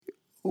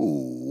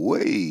Oh,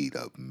 wait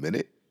a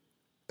minute.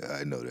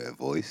 I know that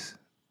voice.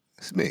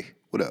 It's me.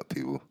 What up,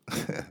 people?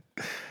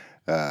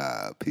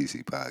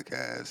 PC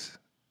Podcast,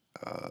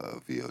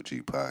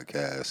 VOG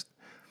Podcast.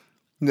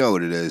 You know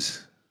what it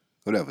is.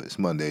 Whatever. It's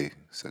Monday,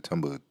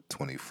 September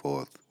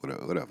 24th,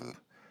 whatever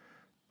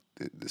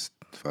this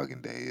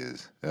fucking day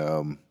is.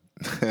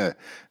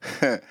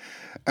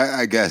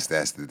 I guess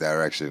that's the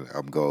direction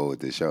I'm going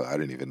with this show. I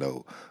didn't even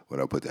know when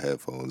I put the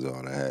headphones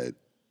on. I had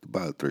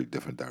about 3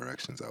 different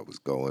directions I was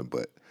going,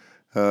 but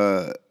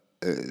now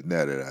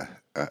that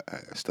I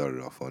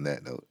started off on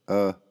that note,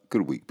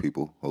 good week,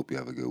 people. Hope you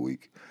have a good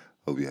week.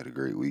 Hope you had a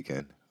great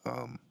weekend.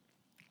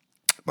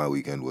 My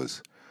weekend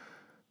was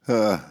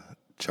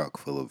chock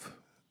full of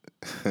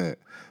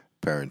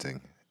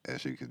parenting,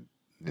 as you could,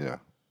 you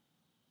know,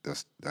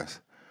 that's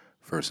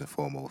first and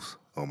foremost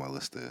on my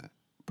list of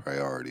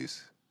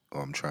priorities.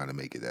 Or I'm trying to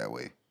make it that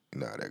way. You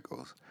know how that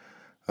goes.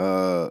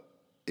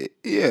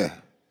 Yeah.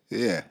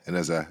 And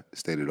as I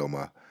stated on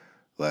my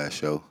last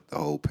show, the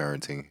whole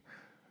parenting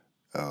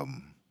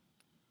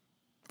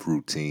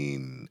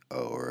routine,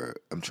 or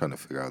I'm trying to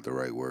figure out the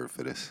right word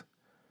for this.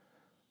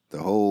 The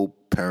whole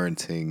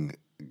parenting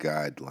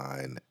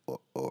guideline,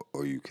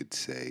 or you could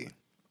say,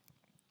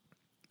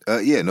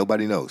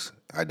 nobody knows.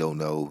 I don't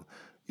know.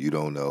 You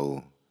don't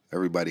know.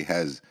 Everybody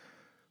has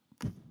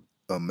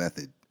a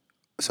method.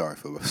 Sorry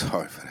for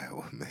that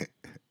one, man.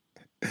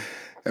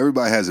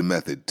 Everybody has a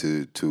method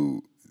to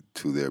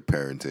their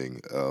parenting.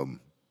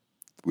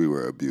 We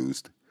were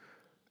abused.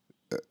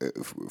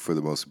 For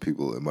the most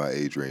people in my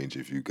age range,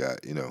 if you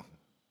got, the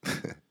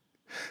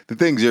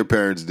things your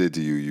parents did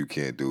to you, you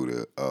can't do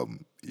to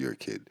your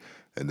kid,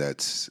 and that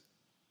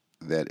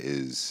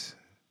is,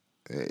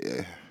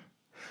 I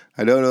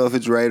don't know if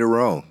it's right or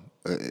wrong.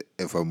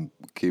 If I'm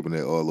keeping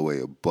it all the way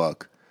a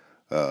buck,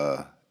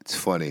 it's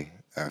funny.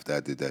 After I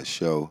did that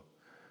show,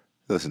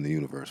 listen, the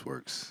universe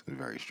works in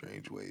very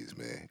strange ways,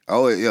 man.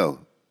 Oh,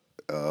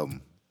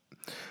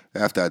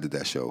 after I did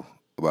that show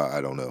about,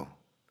 I don't know,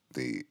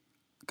 the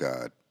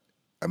the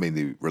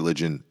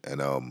religion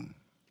and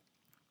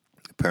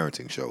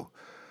parenting show,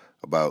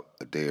 about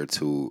a day or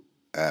two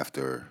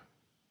after,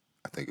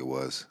 I think it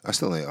was. I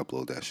still ain't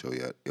upload that show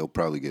yet. You'll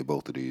probably get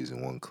both of these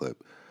in one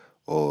clip,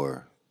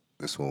 or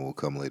this one will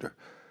come later.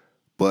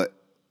 But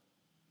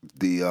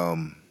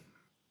the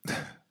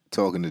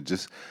talking to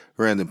just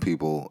random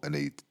people,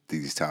 and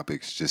these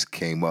topics just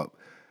came up,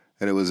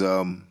 and it was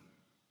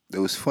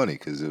funny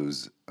because it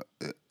was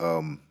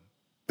on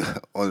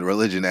the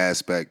religion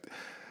aspect.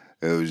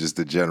 It was just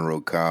a general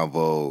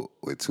convo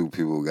with two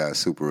people who got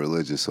super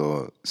religious,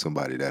 or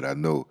somebody that I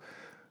knew.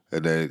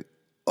 And then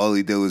all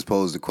he did was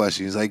pose the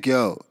question. He's like,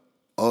 yo,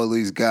 all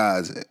these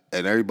guys,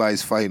 and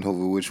everybody's fighting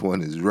over which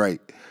one is right.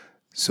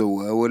 So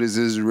what does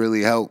this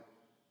really help?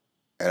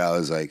 And I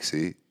was like,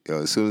 see,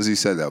 as soon as he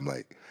said that, I'm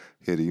like,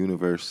 yeah, the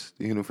universe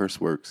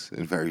works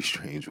in very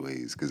strange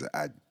ways, because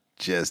I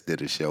just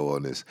did a show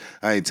on this.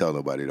 I ain't tell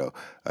nobody though.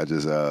 I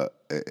just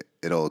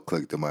it all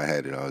clicked in my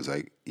head, and I was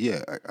like,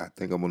 yeah, I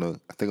think I'm on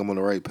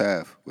the right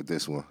path with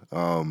this one.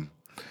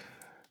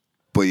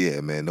 But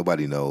yeah, man,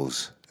 nobody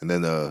knows. And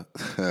then on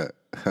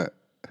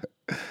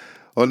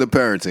the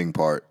parenting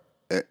part,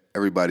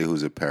 everybody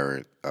who's a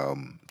parent,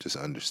 just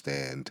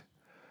understand.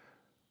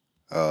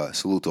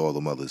 Salute to all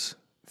the mothers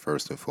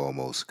first and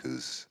foremost,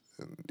 because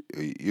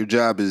your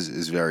job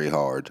is very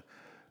hard.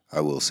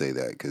 I will say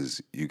that,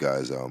 because you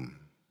guys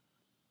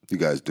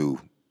do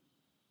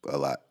a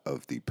lot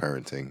of the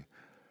parenting,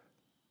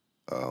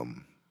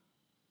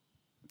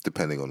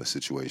 depending on the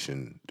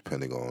situation,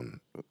 depending on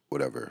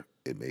whatever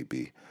it may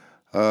be.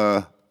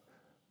 But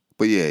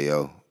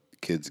yeah,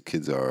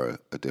 kids are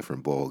a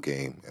different ball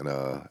game, and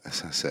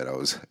as I said, I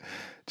was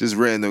just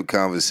random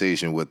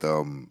conversation with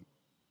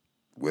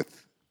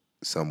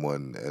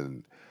someone,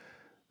 and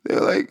they're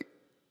like,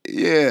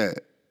 yeah,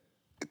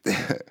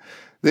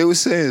 they were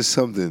saying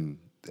something.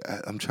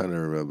 I'm trying to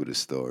remember the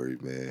story,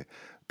 man,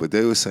 but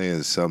they were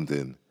saying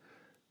something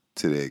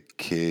to their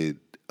kid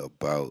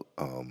about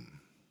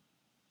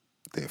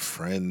their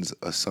friends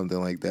or something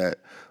like that,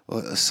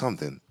 or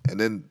something. And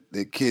then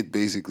the kid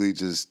basically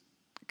just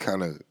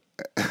kind of,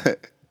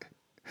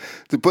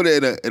 to put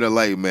it in a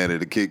light manner,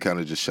 the kid kind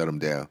of just shut him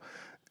down.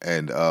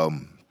 And I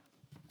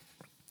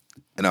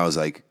was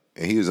like,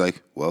 and he was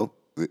like, well,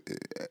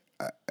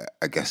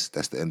 I guess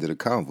that's the end of the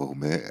convo,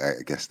 man.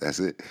 I guess that's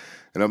it.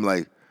 And I'm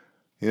like,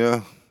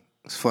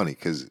 it's funny,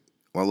 because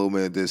my little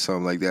man did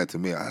something like that to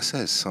me. I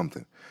said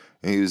something,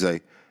 and he was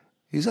like,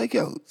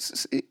 yo,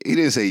 he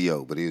didn't say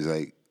yo, but he was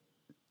like,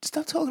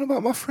 stop talking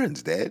about my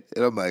friends, Dad.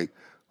 And I'm like,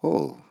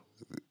 oh.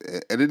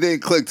 And it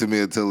didn't click to me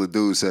until the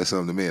dude said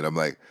something to me, and I'm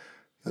like,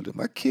 yo, did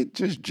my kid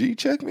just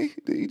G-check me?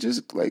 Did he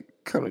just, like,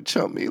 kind of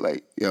chump me?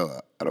 Like, yo,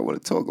 I don't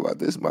want to talk about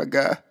this, my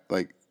guy.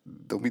 Like,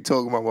 don't be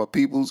talking about my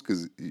peoples,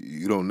 because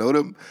you don't know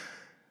them.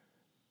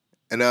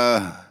 And,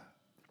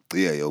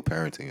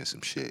 parenting is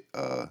some shit.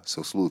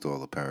 So salute to all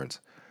the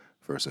parents,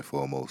 first and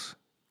foremost.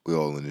 We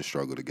all in this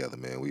struggle together,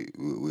 man. We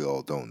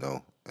all don't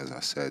know. As I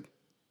said,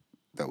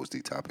 that was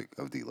the topic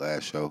of the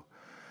last show.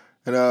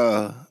 And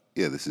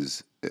yeah, this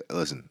is,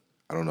 listen,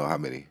 I don't know how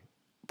many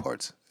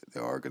parts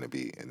there are going to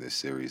be in this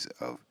series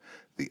of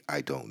the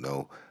I don't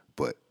know,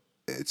 but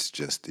it's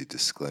just a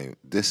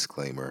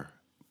disclaimer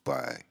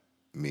by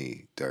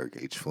me, Derek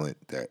H. Flint,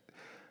 that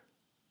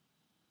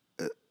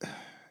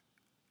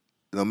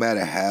no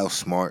matter how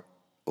smart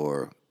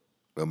or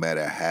no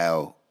matter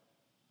how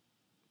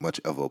much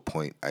of a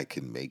point I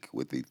can make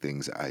with the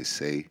things I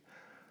say,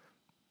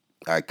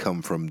 I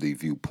come from the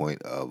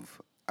viewpoint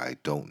of I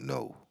don't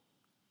know.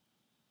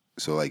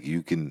 So like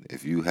you can,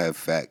 if you have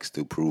facts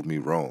to prove me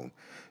wrong,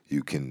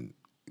 you can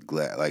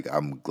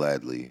I'm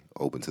gladly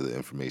open to the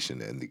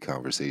information and the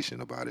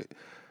conversation about it.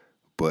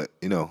 But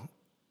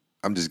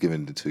I'm just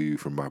giving it to you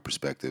from my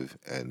perspective,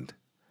 and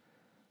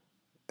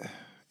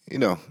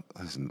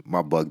listen,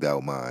 my bugged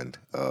out mind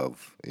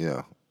of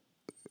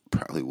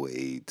probably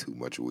way too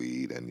much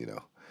weed, and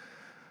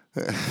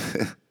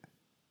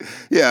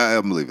yeah,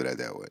 I'm gonna leave it at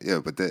that way. Yeah,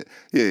 but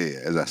yeah.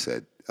 As I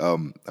said,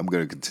 I'm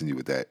gonna continue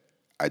with that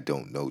I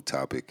don't know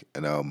topic,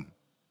 and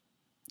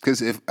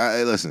because if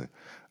I listen,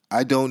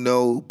 I don't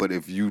know, but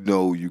if you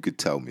know, you could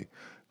tell me,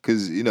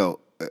 because just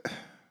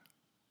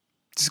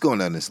going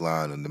down this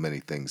line on the many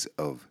things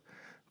of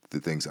the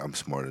things I'm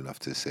smart enough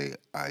to say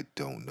I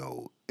don't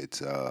know.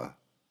 It's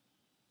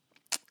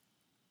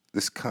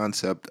this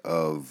concept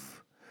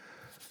of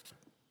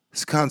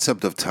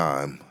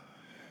time.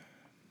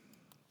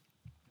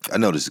 I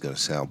know this is gonna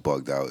sound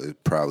bugged out.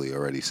 It probably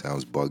already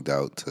sounds bugged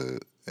out to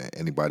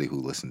anybody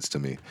who listens to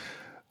me.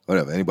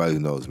 Whatever. Anybody who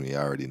knows me,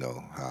 I already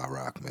know how I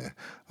rock, man.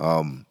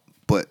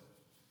 But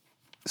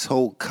this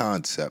whole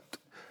concept,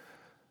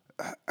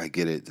 I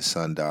get it. The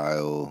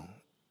sundial,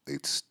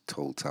 it's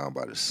told time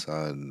by the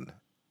sun,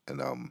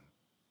 and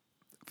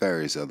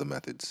various other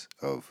methods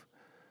of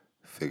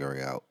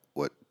figuring out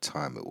what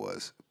time it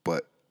was.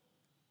 But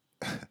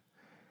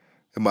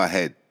in my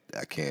head,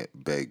 I can't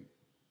beg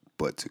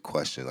but to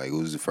question, like,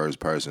 who's the first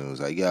person who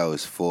was like, "Yo,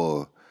 it's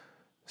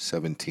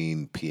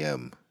 4:17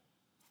 p.m."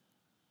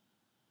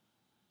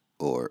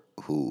 or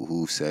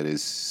who said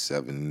it's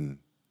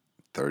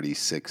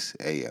 7:36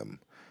 a.m.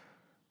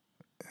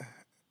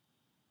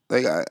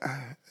 Like,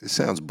 it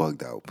sounds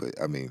bugged out, but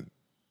I mean,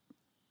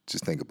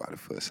 just think about it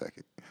for a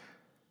second,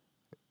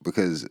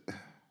 because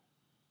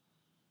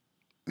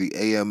the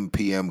AM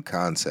PM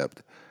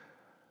concept,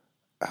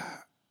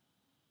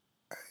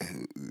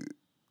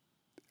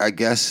 I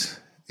guess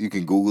you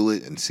can Google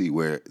it and see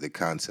where the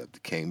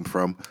concept came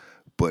from,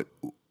 but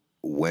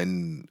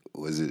when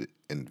was it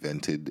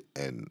invented?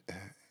 And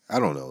I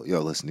don't know.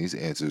 Yo, listen, these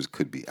answers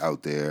could be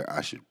out there.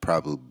 I should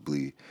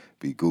probably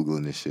be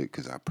Googling this shit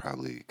because I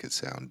probably could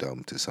sound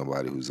dumb to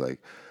somebody who's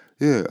like,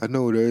 yeah, I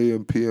know where the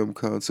AM PM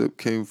concept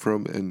came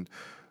from and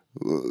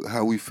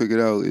how we figured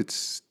out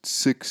it's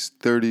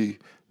 6:30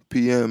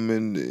 p.m.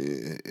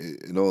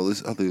 and all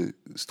this other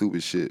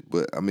stupid shit.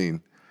 But I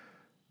mean,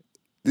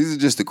 these are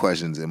just the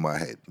questions in my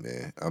head,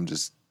 man. I'm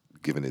just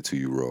giving it to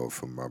you raw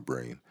from my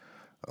brain.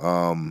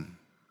 Um,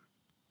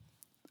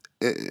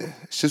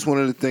 it's just one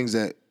of the things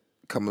that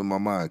come in my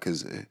mind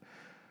because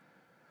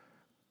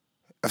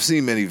I've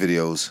seen many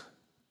videos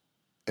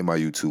in my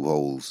YouTube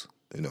holes,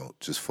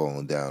 just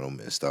falling down them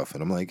and stuff,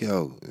 and I'm like,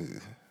 yo,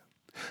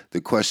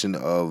 the question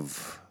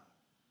of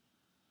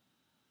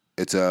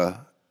it's the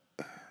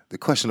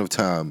question of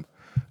time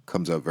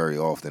comes up very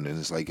often, and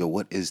it's like, yo,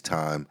 what is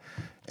time,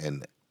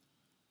 and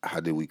how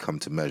did we come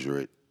to measure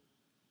it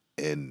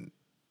in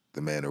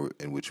the manner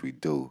in which we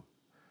do?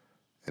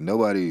 And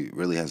nobody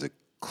really has a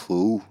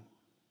clue.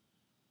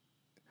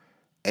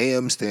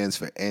 AM stands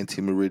for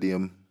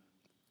antemeridium,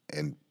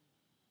 and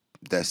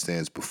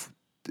that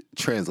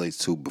translates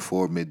to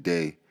before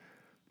midday,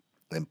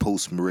 and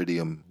post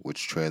meridium,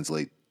 which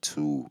translates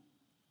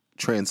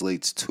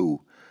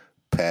to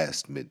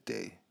past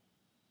midday.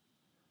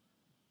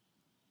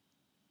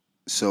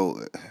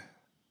 So,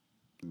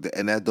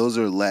 and that those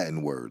are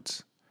Latin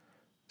words.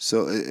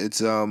 So it's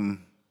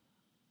one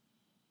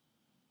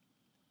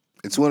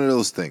of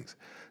those things.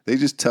 They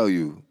just tell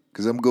you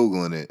because I'm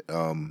googling it,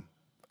 and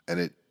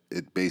it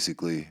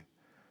basically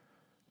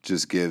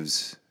just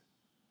gives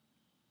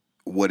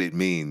what it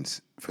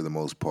means for the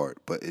most part,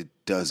 but it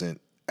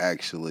doesn't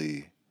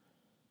actually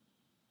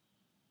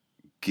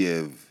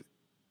give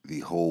the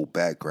whole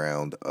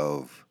background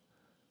of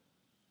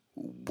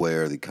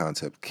where the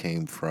concept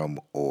came from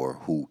or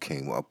who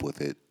came up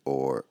with it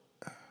or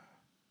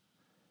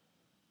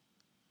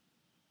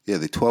yeah,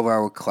 the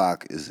 12-hour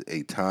clock is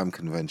a time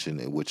convention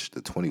in which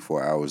the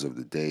 24 hours of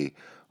the day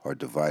are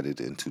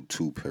divided into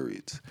two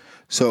periods.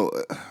 So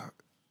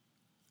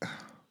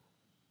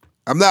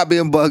I'm not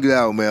being bugged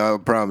out, man. I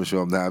promise you,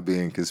 I'm not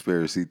being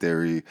conspiracy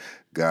theory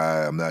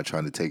guy. I'm not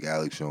trying to take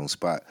Alex Jones'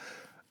 spot.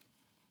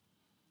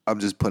 I'm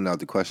just putting out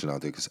the question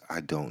out there because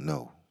I don't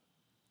know.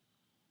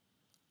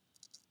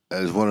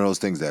 And it's one of those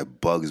things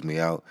that bugs me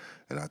out,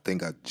 and I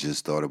think I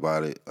just thought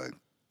about it. Like,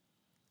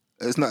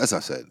 it's not as I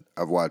said.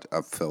 I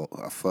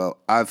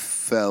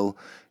fell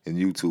in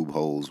YouTube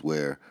holes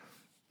where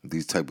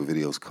these type of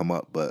videos come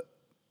up, but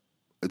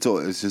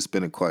it's just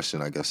been a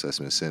question I guess that's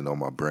been sitting on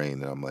my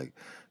brain, and I'm like,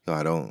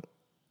 yo,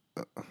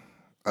 I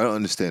don't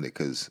understand it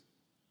because,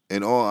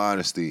 in all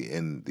honesty,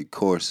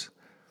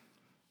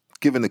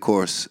 given the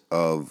course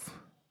of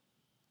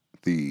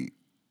the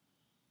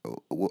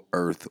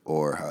Earth,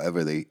 or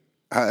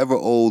however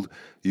old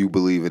you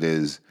believe it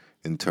is,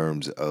 in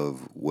terms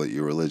of what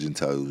your religion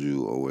tells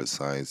you, or what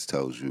science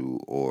tells you,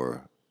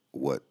 or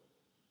what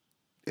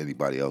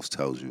anybody else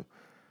tells you.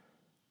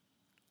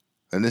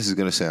 And this is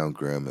gonna sound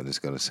grim, and it's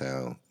gonna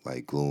sound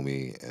like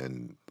gloomy,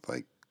 and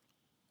like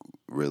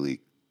really,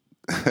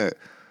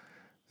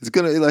 it's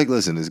gonna like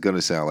listen. It's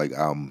gonna sound like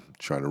I'm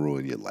trying to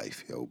ruin your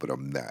life, yo, but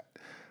I'm not.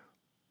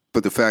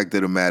 But the fact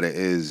of the matter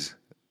is,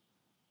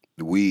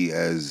 we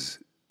as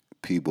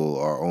people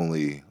are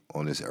only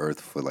on this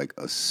earth for like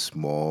a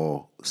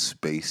small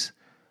space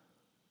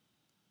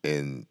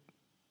in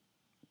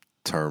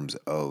terms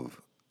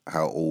of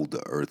how old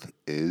the earth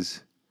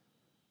is.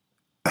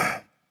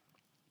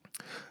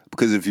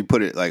 Because if you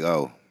put it like,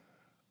 oh,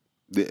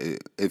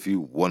 if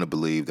you want to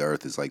believe the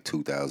earth is like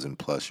 2,000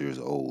 plus years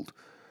old,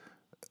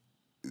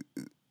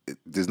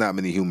 there's not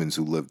many humans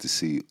who live to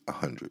see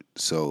 100.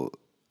 So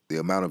the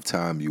amount of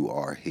time you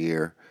are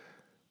here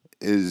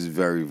is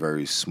very,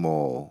 very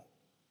small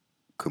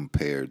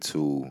compared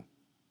to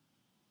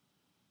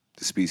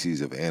the species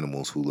of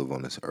animals who live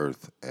on this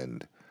earth.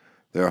 And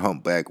there are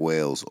humpback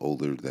whales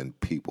older than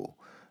people.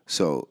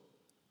 So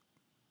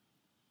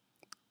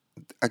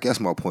I guess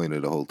my point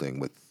of the whole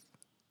thing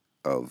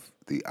of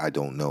the I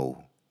don't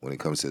know when it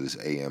comes to this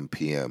AM,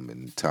 PM,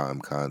 and time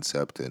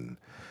concept, and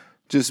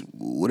just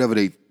whatever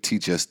they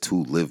teach us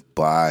to live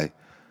by,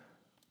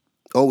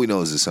 all we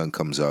know is the sun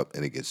comes up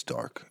and it gets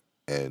dark.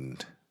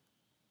 And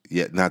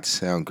yet, not to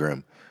sound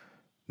grim,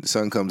 the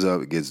sun comes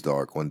up, it gets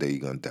dark. One day you're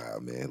gonna die,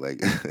 man.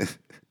 Like,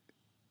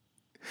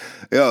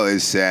 yo, it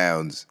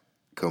sounds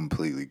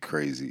completely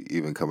crazy,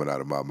 even coming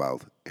out of my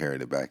mouth, hearing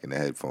it back in the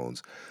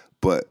headphones.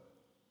 But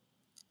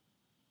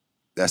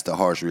that's the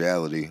harsh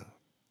reality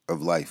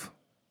of life.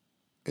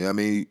 You know what I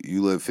mean?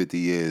 You live 50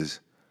 years,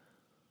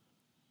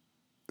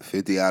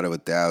 50 out of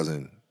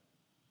 1,000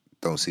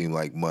 don't seem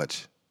like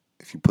much.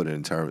 If you put it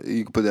in terms,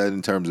 you can put that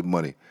in terms of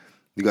money.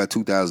 You got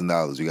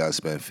 $2,000, you got to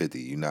spend 50.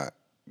 You're not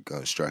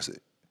gonna stress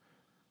it.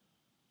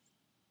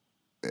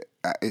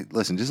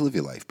 Listen, just live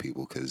your life,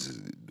 people,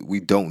 because we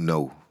don't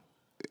know.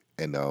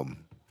 And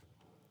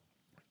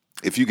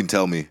if you can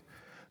tell me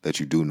that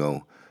you do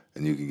know,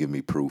 and you can give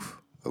me proof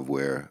of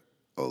where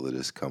all of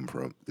this came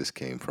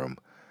from,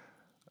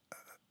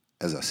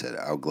 as I said,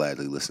 I'll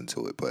gladly listen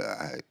to it. But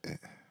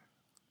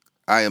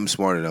I am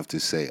smart enough to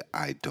say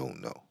I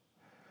don't know,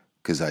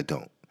 because I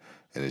don't,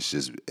 and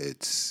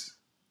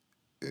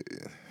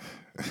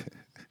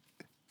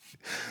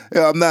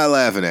yeah, I'm not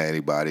laughing at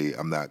anybody.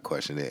 I'm not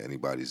questioning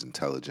anybody's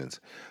intelligence,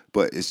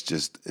 but it's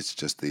just the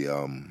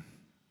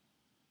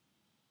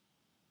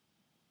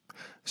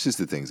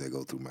things that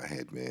go through my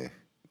head, man.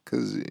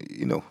 Because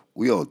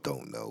we all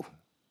don't know,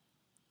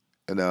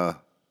 and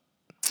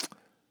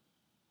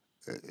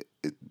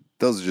it,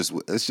 those are just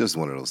it's just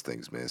one of those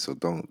things, man. So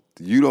don't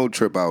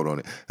trip out on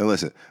it. And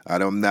listen,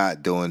 I'm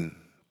not doing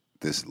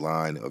this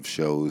line of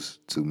shows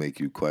to make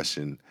you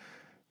question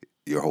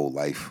your whole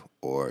life,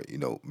 or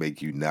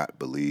make you not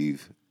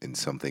believe in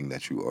something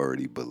that you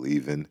already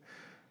believe in.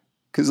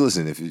 Because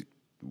listen, if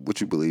what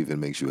you believe in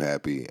makes you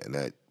happy and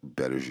that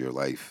betters your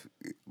life,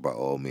 by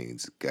all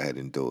means, go ahead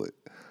and do it.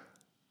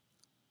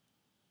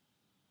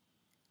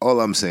 All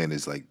I'm saying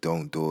is, like,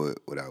 don't do it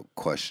without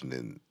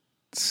questioning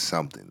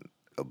something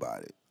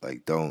about it.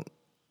 Like, don't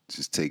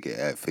just take it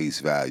at face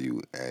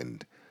value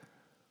and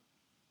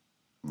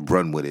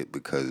run with it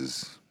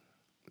because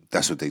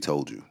that's what they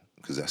told you.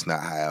 Because that's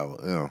not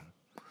how,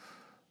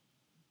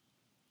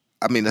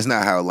 I mean, that's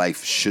not how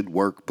life should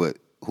work, but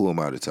who am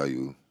I to tell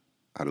you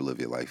how to live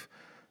your life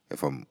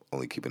if I'm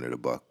only keeping it a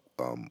buck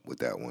with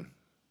that one?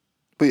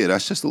 But yeah,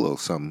 that's just a little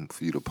something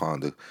for you to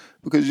ponder.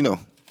 Because,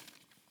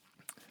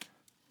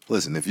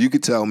 listen, if you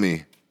could tell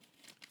me,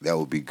 that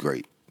would be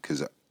great.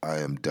 Because I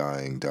am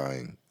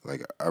dying.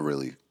 Like, I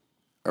really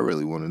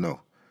want to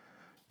know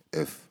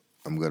if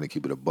I'm going to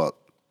keep it a buck.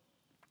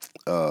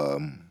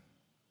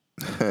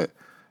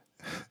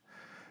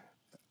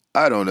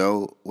 I don't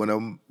know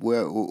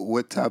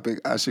what topic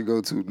I should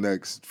go to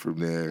next from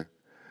there,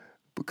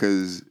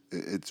 because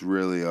it's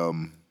really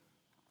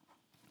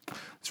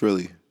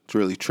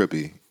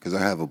trippy, because I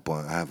have a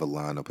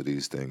lineup of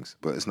these things,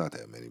 but it's not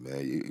that many,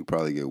 man. You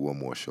probably get one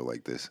more show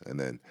like this, and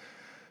then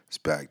it's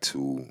back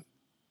to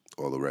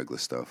all the regular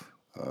stuff.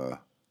 I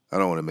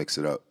don't want to mix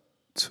it up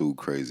too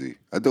crazy.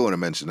 I do want to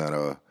mention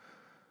that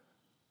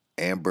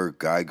Amber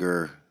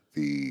Geiger,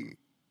 the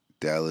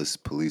Dallas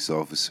police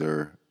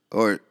officer,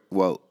 or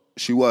well,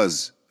 she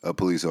was a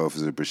police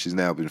officer, but she's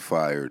now been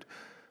fired.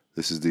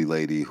 This is the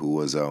lady who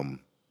was who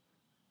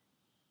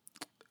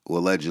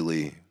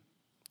allegedly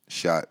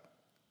shot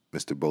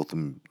Mr.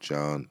 Botham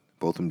Jean,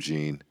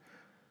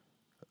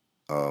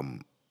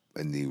 in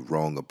the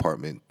wrong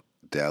apartment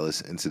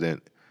Dallas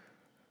incident.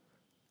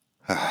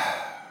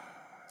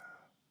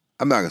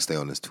 I'm not gonna stay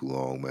on this too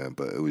long, man,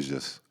 but it was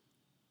just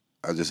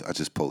I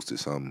just posted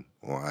something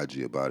on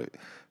IG about it.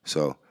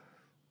 So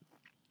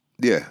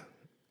Yeah,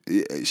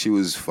 she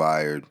was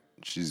fired.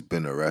 She's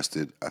been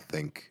arrested. I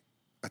think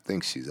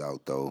she's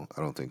out though.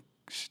 I don't think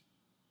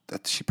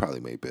that she probably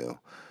made bail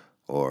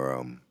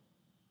or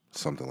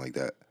something like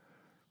that.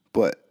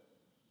 But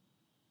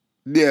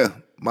yeah,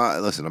 my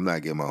listen. I'm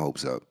not getting my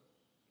hopes up.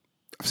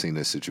 I've seen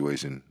this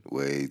situation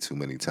way too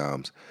many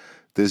times.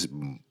 This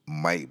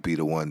might be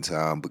the one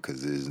time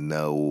because there's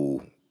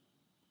no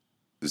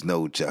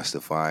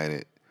justifying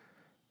it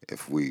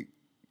if we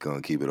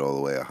gonna keep it all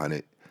the way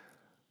 100.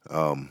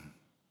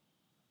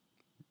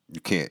 You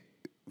can't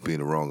be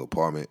in the wrong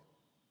apartment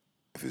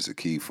if it's a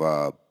key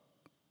fob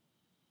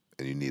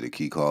and you need a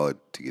key card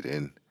to get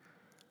in.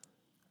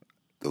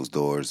 Those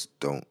doors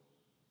don't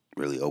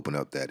really open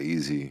up that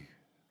easy,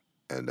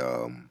 and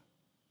I'm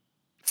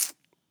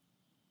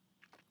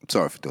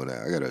sorry for doing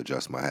that. I gotta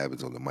adjust my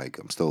habits on the mic.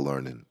 I'm still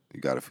learning. You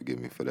gotta forgive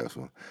me for this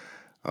one.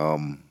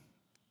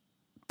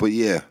 But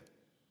yeah,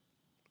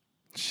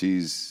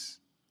 she's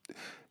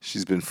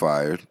she's been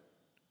fired.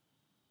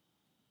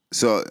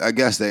 So I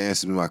guess that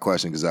answered my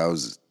question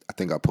because I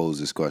think I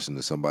posed this question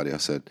to somebody. I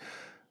said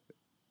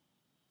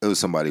it was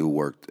somebody who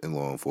worked in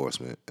law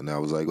enforcement, and I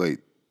was like,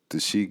 wait,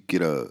 does she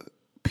get a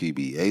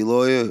PBA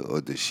lawyer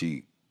or does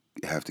she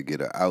have to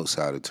get an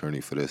outside attorney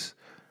for this?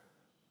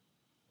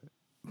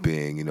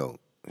 Being,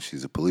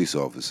 she's a police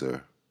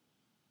officer,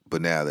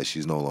 but now that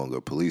she's no longer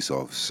a police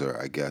officer,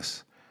 I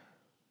guess.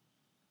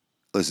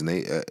 Listen,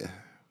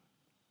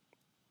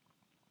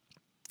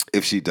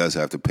 if she does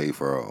have to pay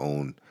for her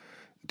own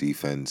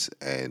defense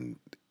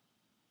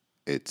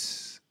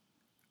it's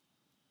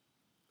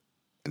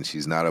and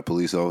she's not a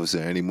police officer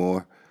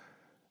anymore,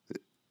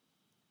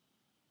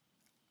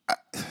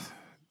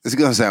 it's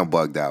gonna sound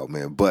bugged out,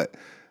 man. But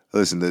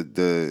listen,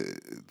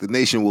 the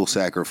nation will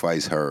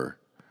sacrifice her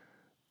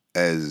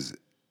as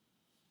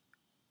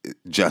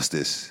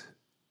justice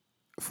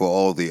for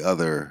all the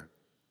other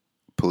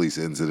police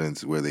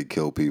incidents where they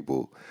kill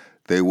people.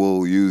 They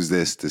will use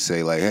this to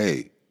say like,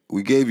 "Hey,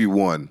 we gave you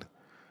one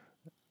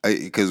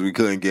because we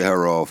couldn't get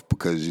her off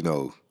because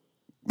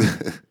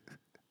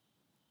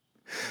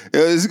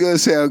it's gonna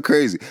sound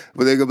crazy,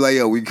 but they're gonna be like,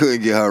 yo, we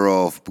couldn't get her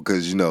off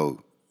because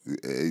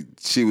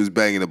she was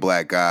banging a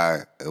black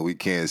guy, and we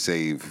can't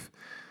save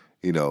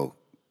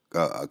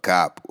a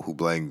cop who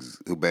bangs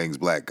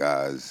black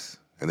guys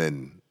and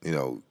then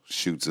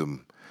shoots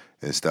them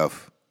and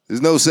stuff.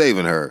 There's no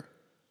saving her.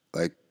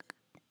 Like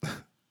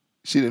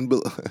she didn't.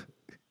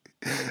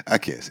 I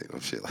can't say no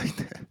shit like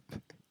that.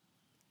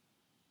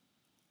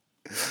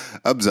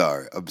 I'm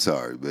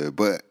sorry, man.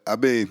 But I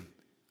mean,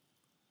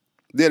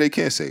 yeah, they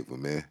can't save her,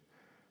 man.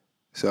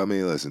 So I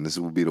mean, listen, this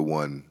will be the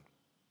one,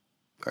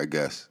 I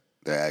guess,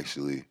 that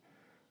actually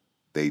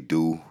they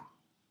do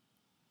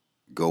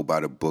go by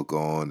the book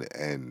on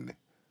and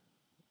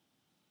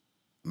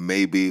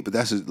maybe, but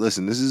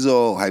listen, this is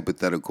all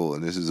hypothetical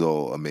and this is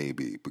all a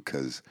maybe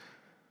because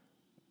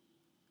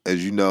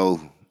as you know,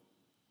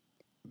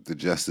 the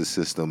justice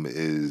system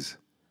is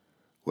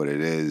what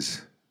it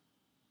is.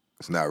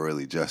 It's not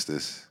really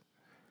justice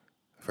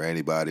for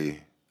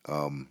anybody.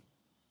 Um,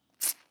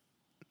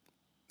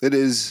 it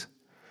is.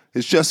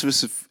 It's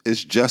justice.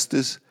 It's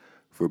justice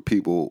for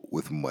people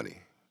with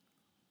money,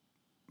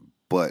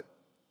 but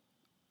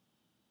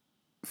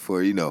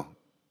for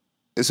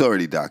it's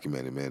already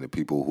documented, man. The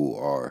people who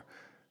are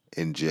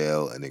in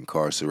jail and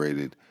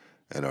incarcerated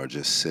and are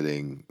just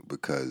sitting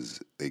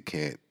because they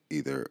can't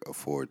either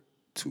afford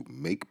to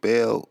make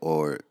bail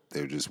or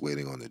they're just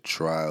waiting on the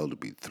trial to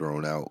be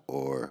thrown out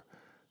or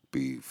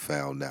be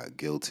found not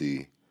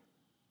guilty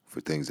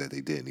for things that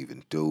they didn't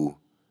even do.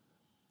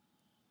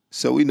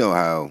 So we know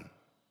how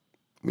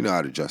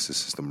the justice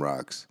system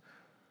rocks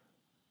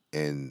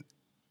in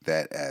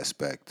that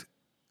aspect.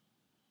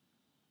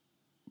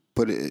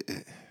 But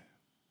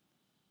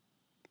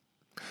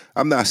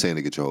I'm not saying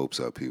to get your hopes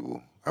up,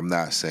 people. I'm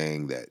not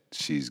saying that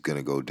she's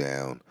gonna go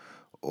down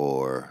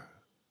or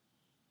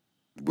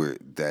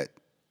that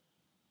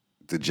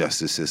the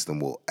justice system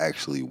will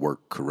actually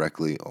work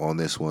correctly on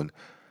this one.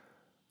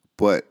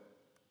 But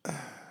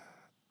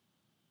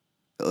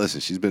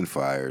listen, she's been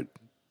fired.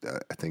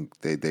 I think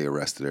they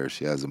arrested her.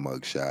 She has a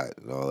mugshot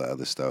and all that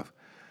other stuff.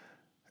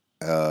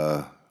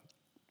 Uh,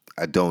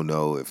 I don't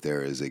know if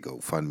there is a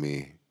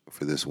GoFundMe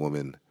for this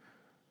woman.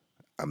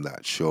 I'm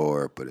not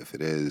sure, but if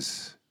it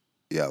is,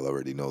 y'all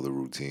already know the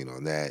routine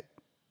on that.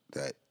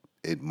 That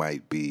it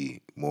might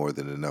be more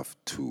than enough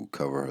to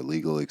cover her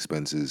legal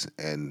expenses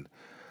and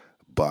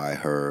buy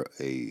her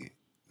a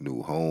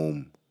new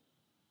home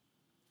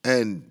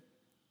and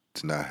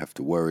to not have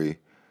to worry.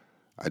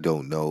 I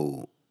don't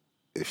know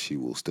if she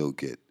will still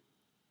get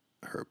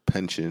her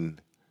pension.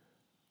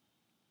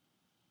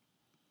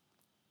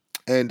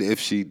 And if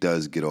she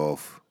does get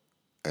off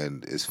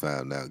and is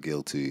found not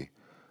guilty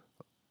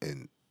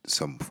in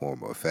some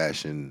form or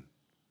fashion,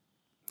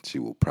 she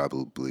will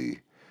probably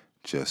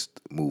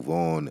just move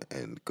on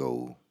and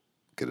go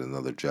get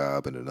another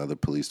job in another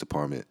police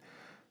department.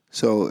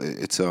 So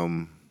it's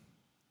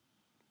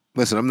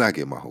listen, I'm not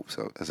getting my hopes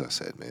up, as I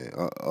said, man.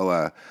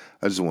 I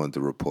just wanted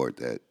to report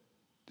that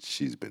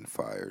she's been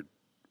fired.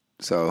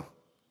 So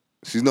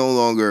she's no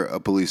longer a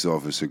police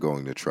officer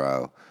going to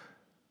trial.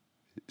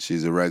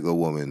 She's a regular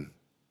woman,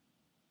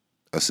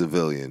 a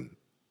civilian.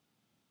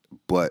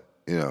 But,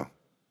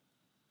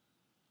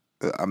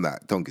 I'm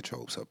not. Don't get your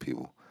hopes up,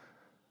 people.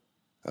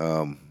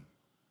 Yeah,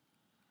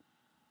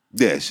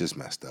 it's just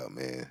messed up,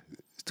 man.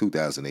 It's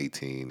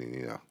 2018,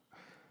 and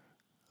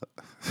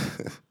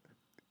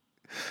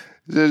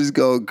they're just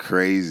going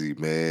crazy,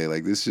 man.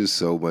 Like there's just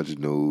so much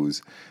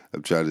news.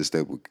 I'm trying to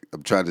stick with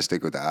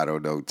the I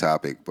don't know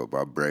topic, but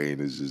my brain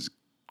is just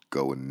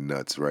going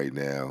nuts right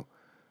now.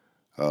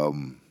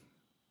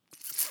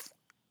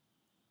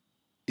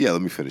 Yeah,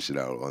 let me finish it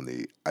out on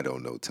the I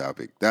don't know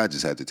topic. I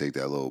just had to take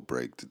that little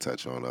break to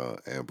touch on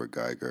Amber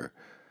Geiger.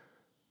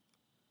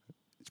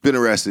 She's been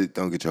arrested.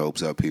 Don't get your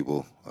hopes up,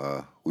 people.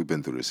 We've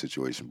been through this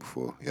situation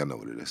before. Y'all know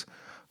what it is.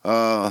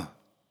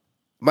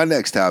 My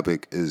next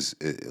topic is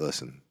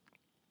listen.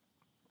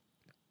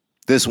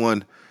 This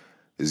one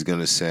is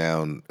gonna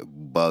sound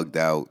bugged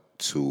out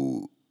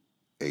to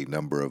a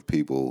number of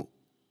people.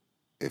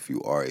 If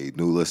you are a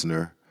new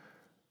listener,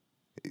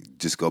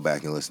 just go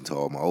back and listen to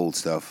all my old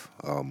stuff,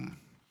 and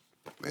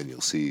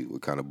you'll see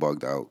what kind of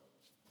bugged out,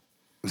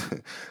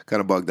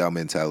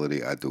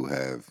 mentality I do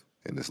have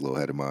in this little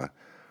head of mine.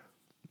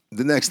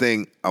 The next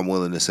thing I'm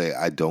willing to say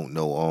I don't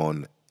know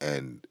on,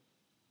 and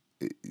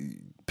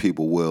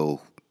people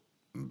will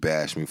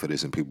bash me for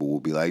this, and people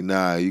will be like,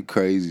 "Nah, you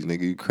crazy,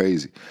 nigga, you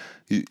crazy."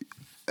 You,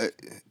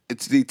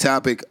 it's the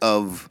topic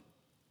of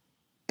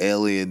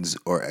aliens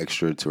or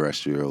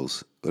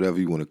extraterrestrials, whatever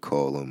you want to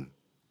call them.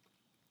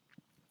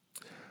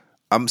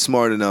 I'm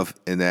smart enough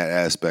in that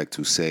aspect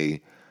to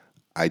say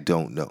I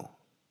don't know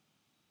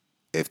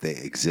if they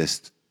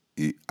exist.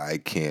 I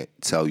can't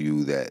tell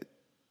you that.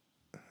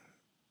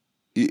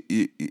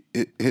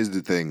 Here's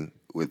the thing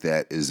with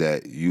that is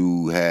that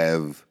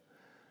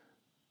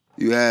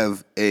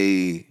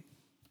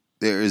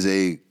there is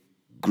a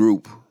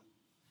group.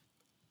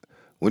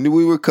 When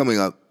we were coming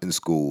up in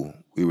school,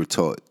 we were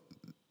taught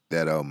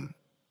that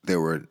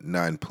there were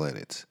 9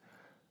 planets.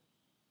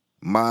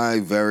 My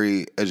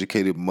very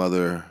educated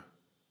mother,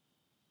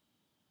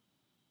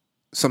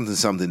 something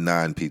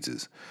 9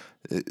 pizzas,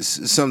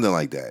 something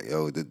like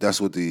that. That's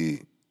what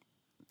the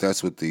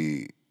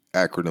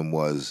acronym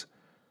was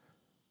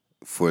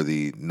for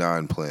the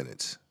 9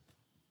 planets,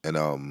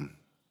 and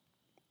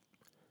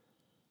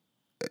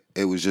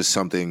it was just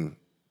something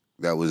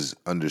that was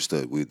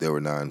understood. There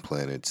were 9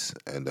 planets,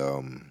 and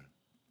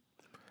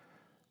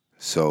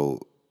so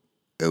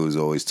it was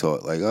always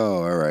taught like,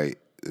 oh, all right,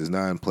 there's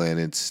 9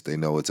 planets. They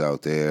know it's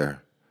out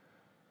there.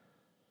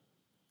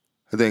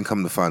 And then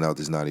come to find out,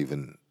 there's not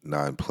even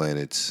 9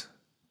 planets,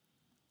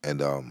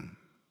 and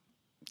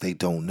they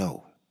don't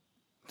know.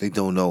 They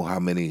don't know how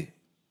many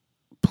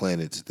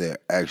planets there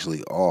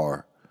actually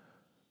are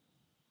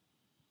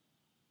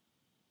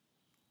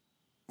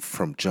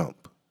from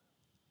jump.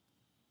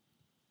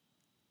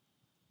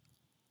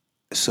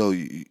 So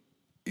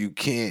you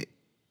can't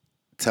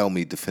tell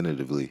me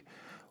definitively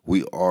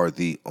we are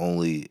the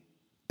only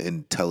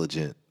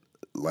intelligent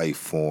life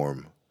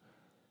form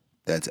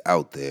that's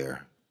out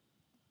there,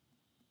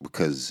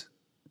 because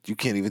you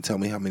can't even tell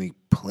me how many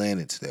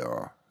planets there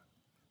are.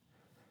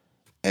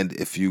 And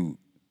if you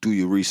do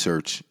your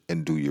research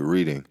and do your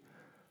reading,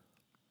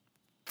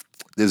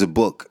 there's a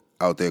book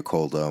out there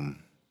called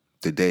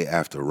The Day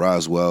After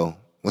Roswell.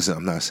 Listen,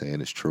 I'm not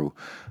saying it's true.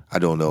 I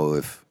don't know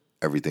if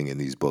everything in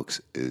these books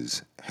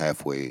is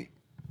halfway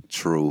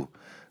true,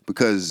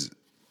 because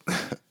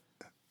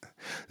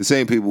the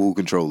same people who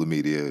control the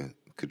media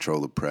control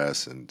the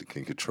press and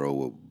can control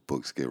what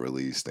books get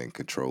released and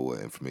control what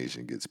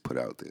information gets put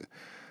out there.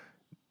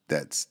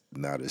 That's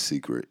not a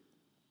secret.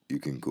 You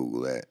can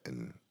Google that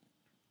and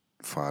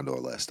find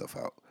all that stuff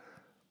out.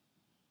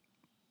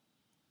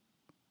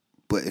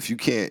 But if you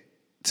can't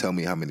tell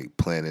me how many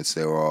planets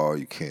there are,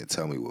 you can't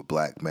tell me what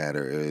black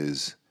matter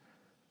is,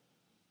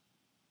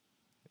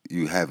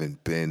 you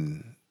haven't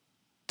been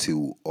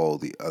to all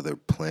the other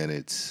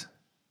planets,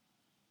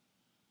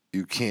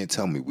 you can't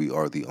tell me we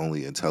are the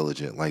only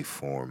intelligent life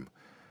form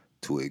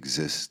to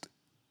exist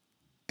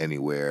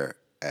anywhere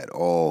at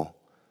all.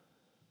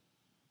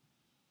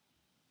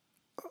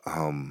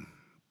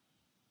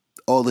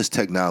 All this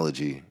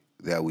technology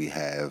that we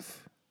have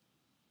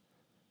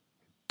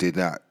did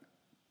not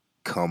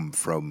come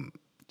from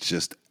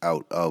just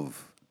out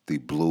of the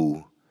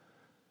blue.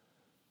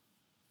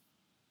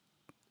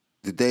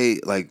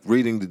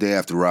 Reading The Day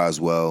After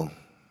Roswell,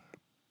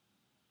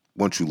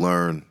 once you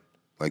learn,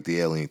 like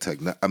the alien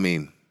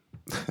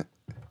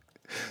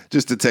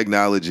just the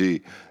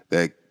technology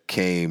that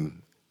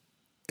came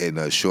in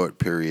a short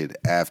period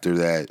after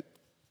that,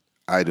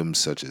 items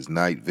such as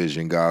night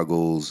vision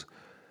goggles,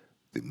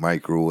 the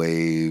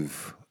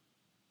microwave,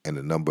 and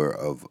a number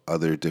of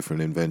other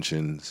different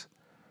inventions.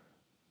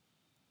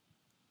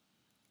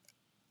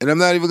 And I'm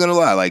not even going to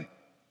lie, like,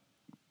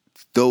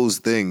 those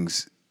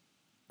things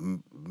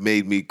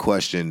made me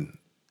question,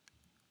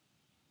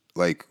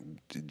 like,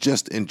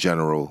 just in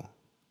general,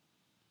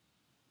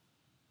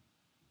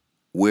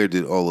 where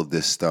did all of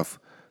this stuff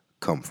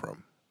come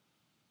from?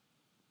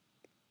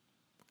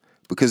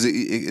 because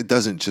it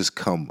doesn't just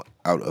come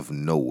out of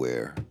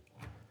nowhere,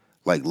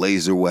 like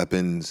laser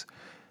weapons.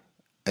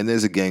 And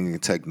there's a gang of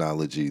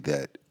technology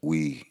that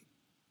we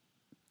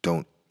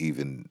don't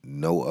even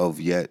know of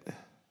yet.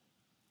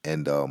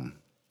 And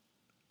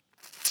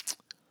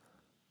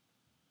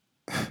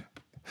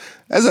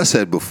as I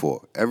said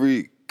before,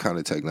 every kind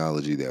of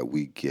technology that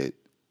we get,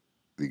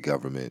 the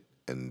government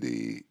and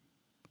the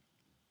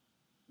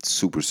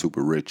super,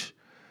 super rich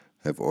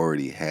have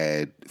already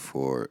had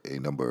for a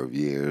number of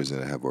years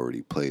and have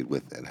already played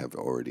with and have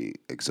already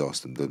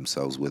exhausted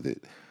themselves with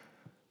it.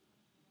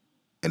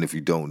 And if you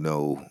don't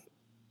know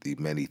the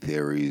many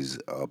theories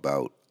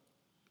about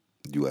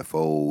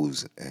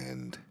UFOs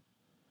and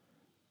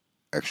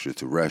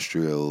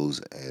extraterrestrials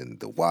and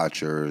the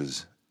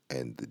Watchers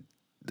and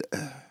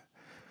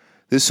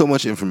there's so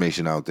much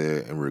information out there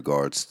in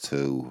regards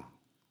to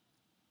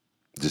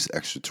just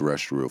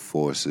extraterrestrial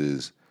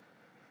forces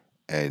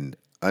and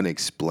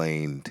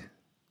unexplained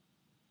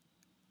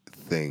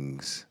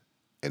things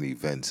and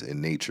events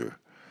in nature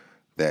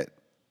that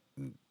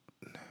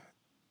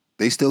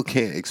they still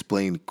can't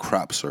explain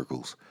crop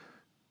circles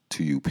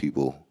to you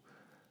people,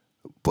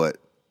 but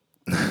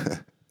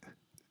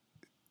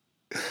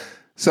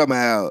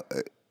somehow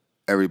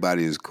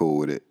everybody is cool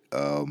with it.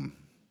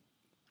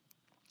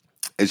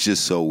 It's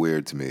just so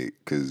weird to me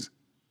because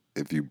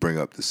if you bring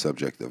up the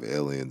subject of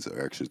aliens or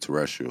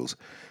extraterrestrials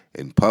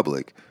in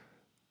public,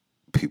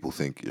 people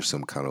think you're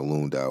some kind of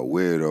looned out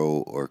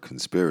weirdo or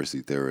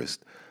conspiracy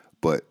theorist.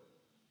 But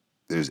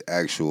there's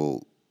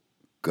actual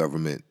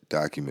government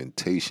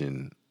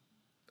documentation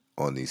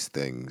on these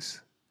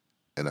things.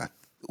 And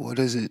what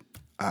is it?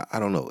 I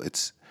don't know.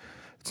 It's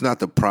not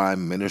the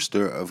Prime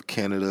Minister of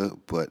Canada,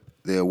 but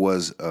there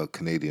was a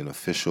Canadian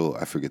official.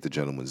 I forget the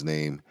gentleman's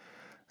name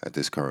at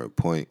this current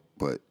point,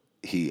 but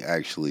he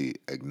actually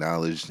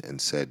acknowledged and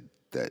said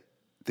that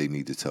they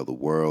need to tell the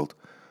world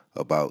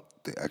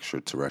about the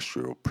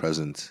extraterrestrial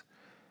presence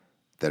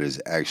that is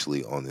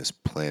actually on this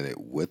planet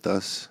with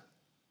us.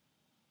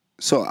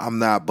 So I'm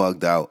not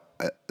bugged out.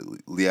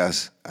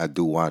 Yes, I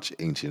do watch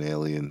Ancient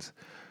Aliens.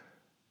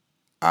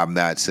 I'm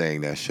not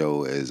saying that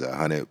show is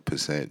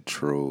 100%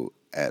 true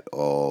at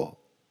all.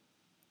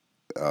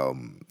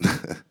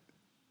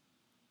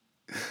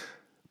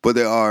 But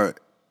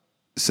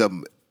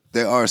some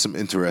there are some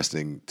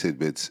interesting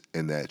tidbits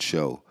in that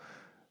show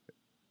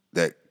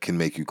that can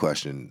make you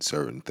question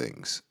certain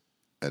things,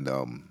 and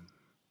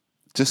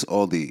just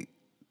all the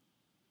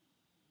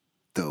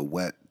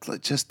wet,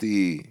 like just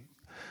the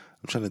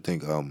I'm trying to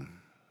think,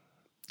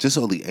 just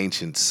all the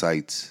ancient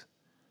sites,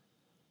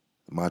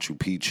 Machu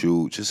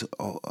Picchu, just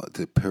all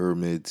the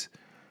pyramids,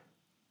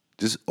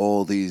 just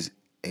all these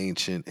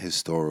ancient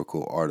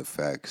historical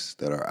artifacts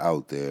that are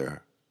out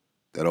there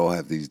that all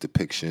have these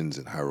depictions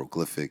and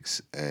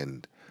hieroglyphics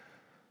and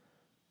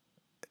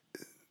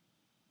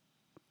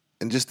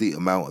just the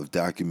amount of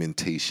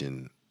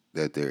documentation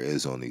that there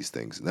is on these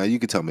things. Now you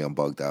could tell me I'm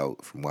bugged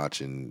out from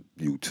watching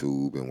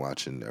YouTube and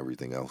watching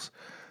everything else,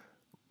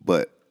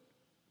 but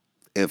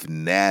if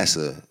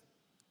NASA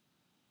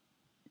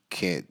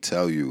can't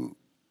tell you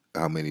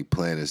how many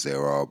planets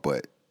there are,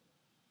 but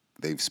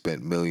they've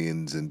spent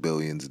millions and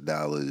billions of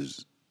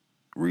dollars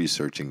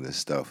researching this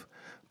stuff,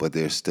 but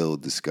they're still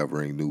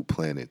discovering new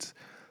planets.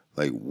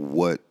 Like,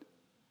 what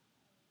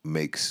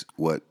makes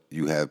what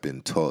you have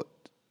been taught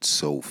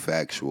so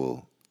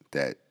factual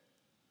that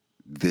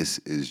this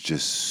is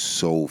just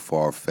so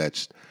far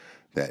fetched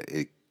that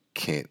it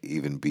can't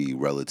even be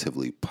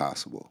relatively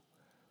possible?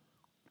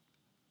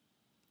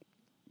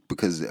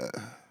 Because,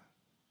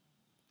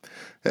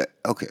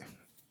 okay,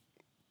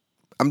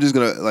 I'm just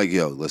gonna, like,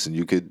 yo, listen,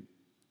 you could,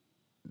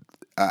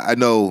 I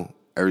know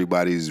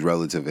everybody's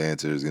relative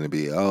answer is gonna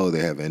be, oh,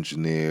 they have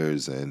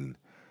engineers and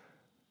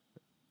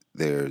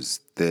there's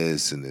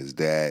this and there's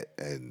that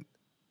and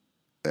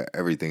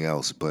everything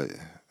else, but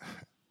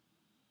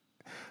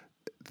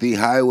the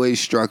highway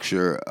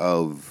structure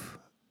of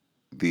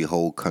the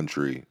whole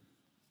country,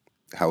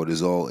 how it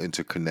is all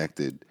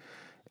interconnected,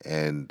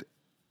 and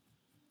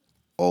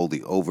all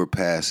the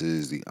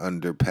overpasses, the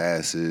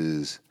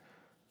underpasses,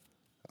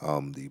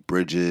 the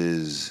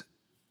bridges,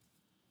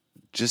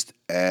 just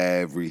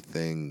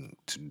everything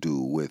to do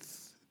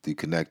with the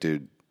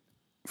connected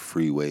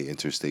freeway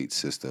interstate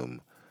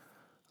system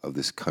of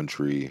this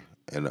country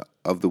and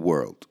of the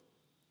world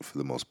for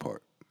the most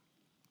part.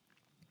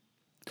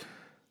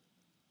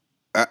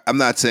 I'm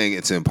not saying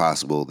it's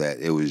impossible that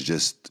it was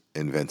just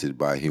invented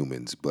by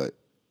humans, but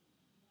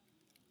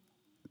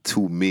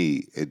to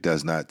me, it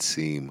does not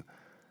seem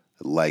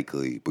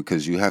likely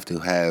because you have to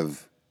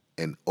have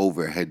an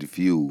overhead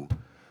view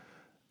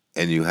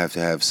and you have to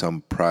have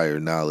some prior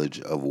knowledge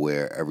of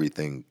where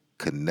everything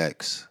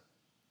connects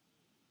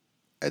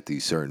at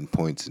these certain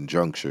points and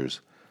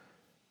junctures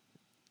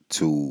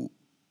to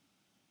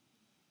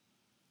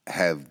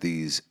have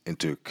these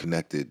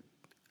interconnected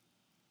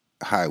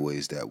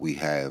highways that we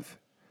have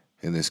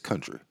in this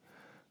country,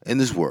 in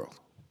this world.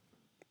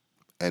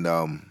 And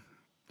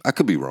I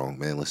could be wrong,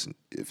 man. Listen,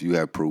 if you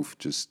have proof,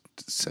 just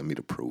send me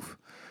the proof.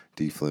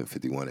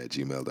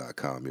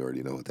 dflint51@gmail.com. You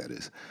already know what that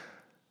is.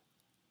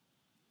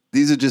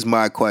 These are just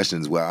my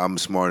questions where I'm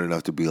smart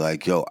enough to be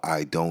like, yo,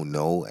 I don't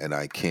know, and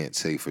I can't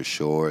say for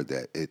sure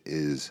that it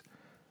is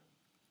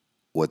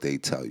what they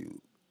tell you.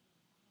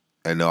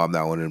 And no, I'm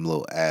not one of them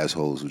little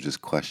assholes who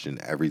just question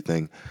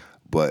everything,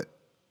 but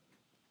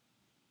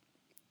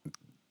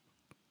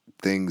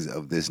things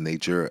of this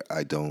nature,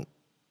 I don't.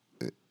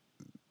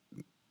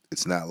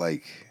 It's not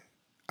like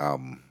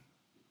I'm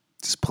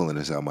just pulling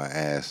this out my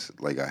ass.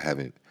 Like I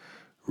haven't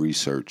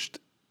researched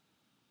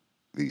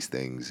these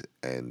things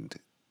and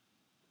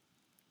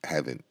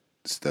haven't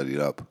studied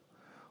up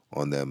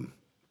on them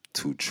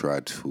to try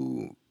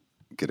to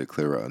get a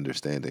clearer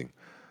understanding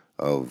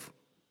of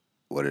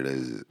what it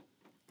is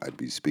I'd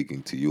be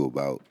speaking to you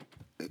about.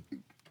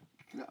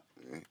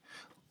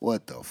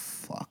 What the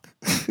fuck?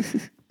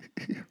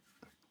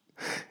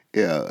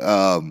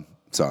 Yeah,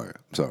 sorry.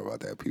 I'm sorry about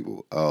that,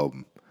 people.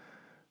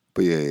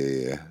 But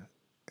yeah.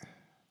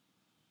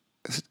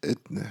 It,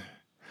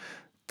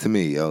 to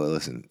me, yo,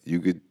 listen, you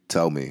could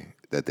tell me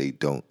that they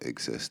don't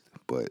exist,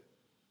 but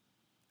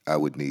I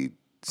would need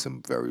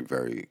some very,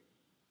 very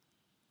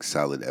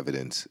solid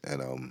evidence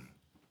and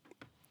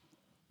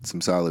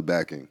some solid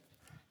backing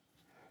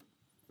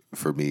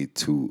for me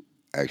to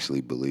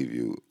actually believe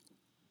you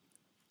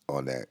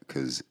on that,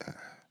 because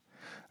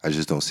I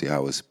just don't see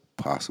how it's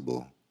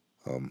possible.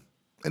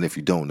 And if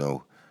you don't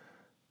know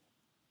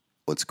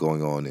what's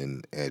going on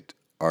in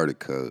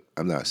Antarctica,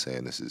 I'm not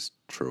saying this is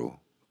true,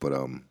 but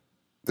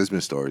there's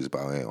been stories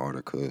about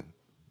Antarctica,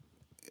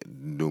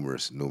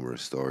 numerous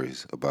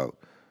stories about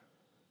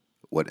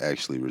what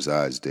actually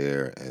resides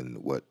there and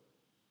what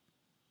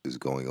is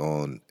going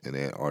on in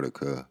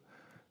Antarctica.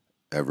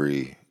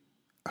 Every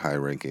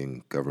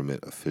high-ranking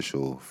government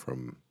official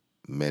from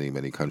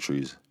many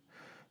countries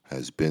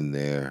has been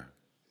there.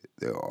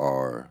 There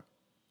are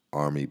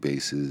army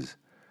bases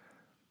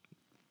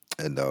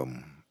and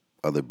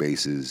other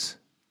bases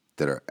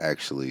that are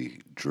actually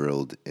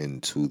drilled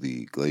into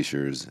the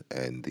glaciers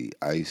and the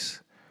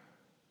ice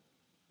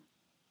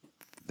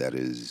that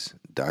is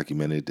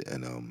documented,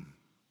 and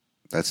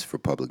that's for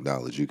public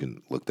knowledge. You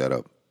can look that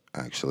up,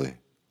 actually.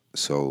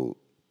 So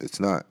it's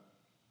not,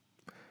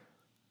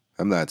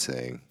 I'm not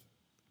saying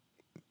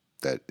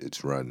that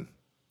it's run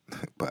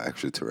by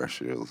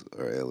extraterrestrials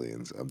or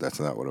aliens. That's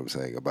not what I'm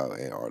saying about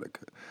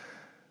Antarctica.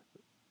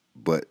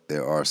 But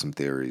there are some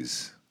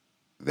theories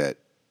that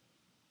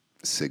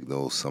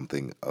signal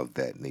something of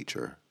that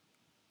nature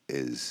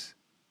is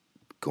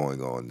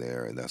going on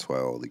there, and that's why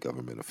all the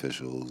government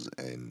officials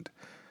and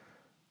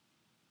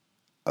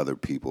other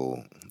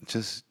people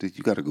just,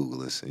 you got to Google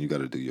this and you got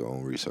to do your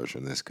own research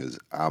on this, because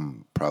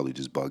I'm probably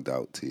just bugged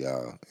out to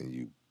y'all, and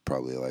you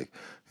probably like,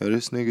 yo,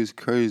 this nigga's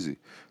crazy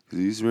because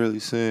he's really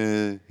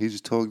saying he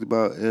just talked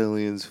about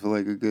aliens for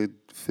like a good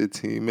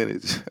 15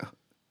 minutes.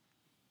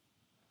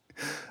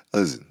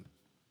 Listen,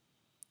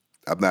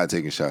 I'm not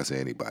taking shots at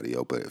anybody,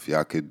 yo, but if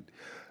y'all could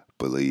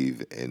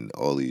believe in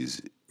all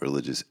these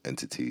religious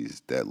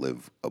entities that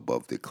live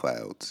above the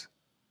clouds,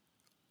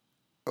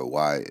 or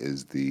why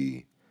is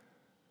the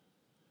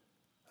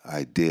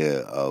idea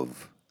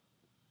of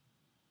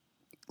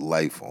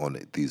life on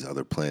these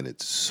other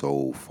planets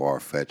so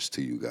far-fetched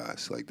to you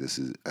guys? Like, this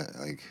is,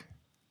 like,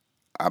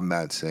 I'm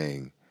not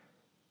saying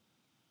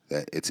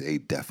that it's a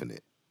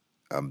definite.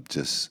 I'm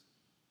just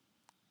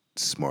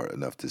smart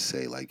enough to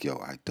say, like, yo,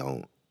 I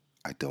don't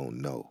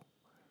know.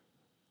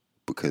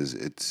 Because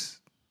it's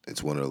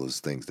one of those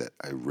things that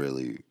I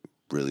really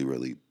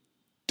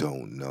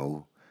don't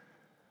know.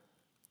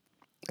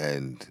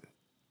 And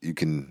you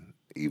can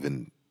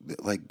even,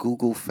 like,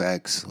 Google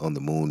facts on the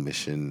moon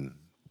mission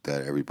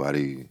that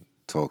everybody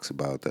talks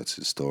about that's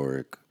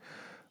historic.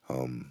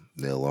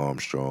 Neil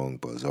Armstrong,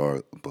 Buzz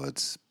Aldridge,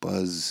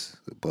 Buzz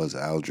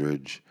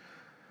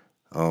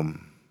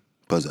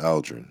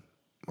Aldrin,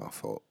 my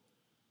fault.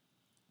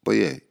 But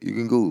yeah, you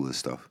can Google this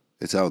stuff.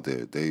 It's out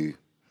there. They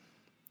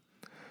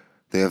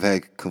have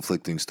had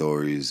conflicting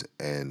stories,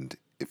 and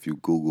if you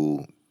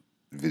Google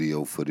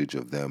video footage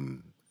of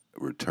them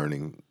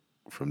returning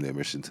from their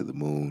mission to the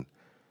moon,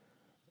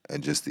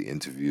 and just the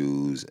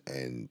interviews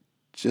and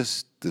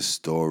just the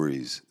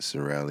stories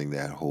surrounding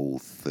that whole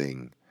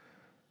thing,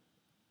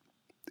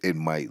 it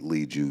might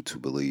lead you to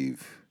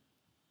believe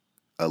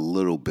a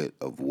little bit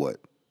of what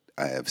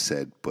I have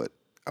said, but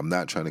I'm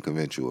not trying to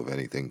convince you of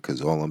anything,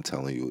 because all I'm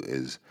telling you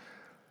is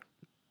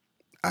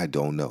I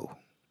don't know.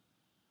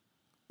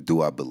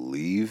 Do I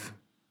believe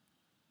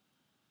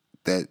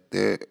that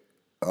there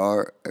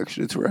are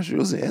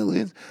extraterrestrials and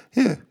aliens?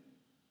 Yeah.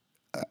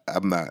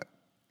 I'm not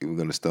even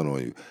going to stun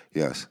on you.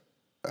 Yes,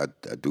 I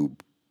do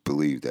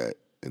believe that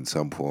in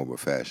some form or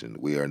fashion.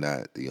 We are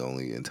not the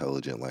only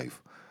intelligent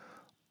life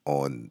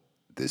on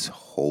this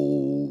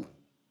whole,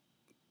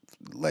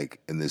 like,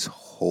 in this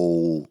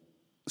whole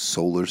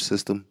solar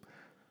system.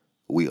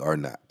 We are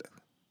not.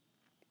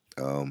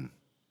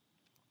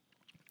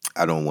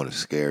 I don't want to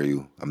scare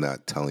you. I'm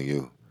not telling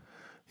you,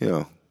 you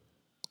know,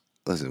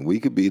 listen, we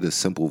could be the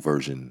simple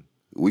version.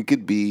 We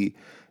could be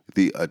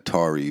the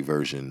Atari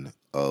version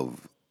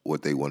of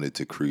what they wanted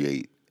to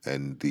create,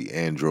 and the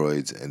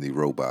androids and the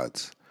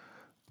robots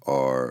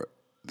are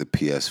the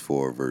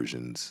PS4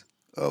 versions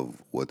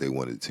of what they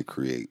wanted to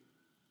create,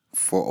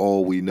 for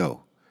all we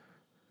know.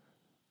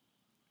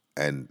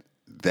 And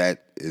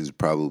that is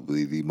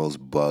probably the most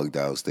bugged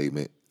out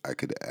statement I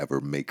could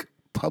ever make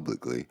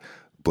publicly.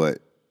 But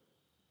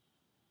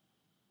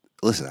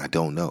listen, I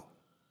don't know.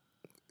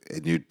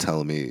 And you're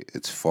telling me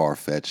it's far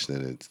fetched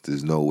and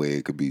there's no way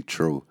it could be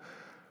true.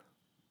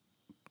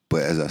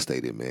 But as I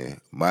stated,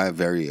 man, my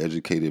very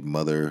educated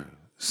mother,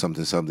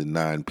 something, something,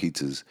 9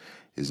 pizzas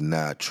is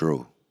not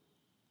true.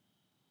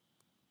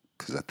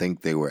 Because I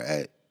think they were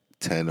at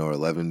 10 or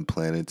 11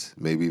 planets,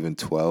 maybe even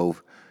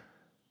 12.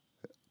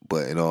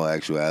 But in all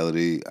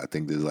actuality, I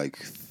think there's like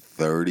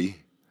 30.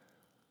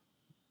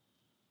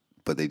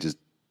 But they just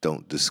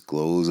don't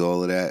disclose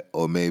all of that.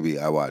 Or maybe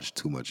I watch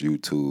too much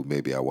YouTube.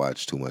 Maybe I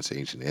watch too much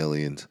Ancient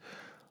Aliens.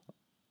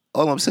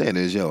 All I'm saying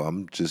is,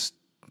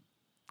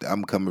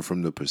 I'm coming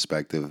from the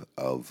perspective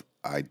of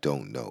I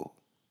don't know.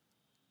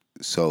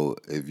 So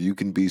if you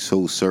can be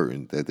so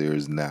certain that there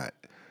is not,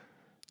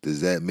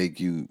 does that make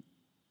you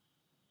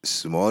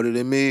smarter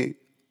than me,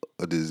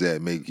 or does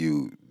that make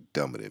you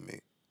dumber than me?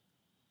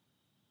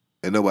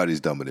 And nobody's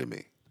dumber than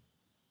me.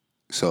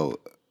 So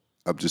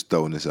I'm just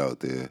throwing this out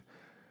there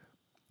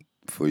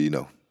for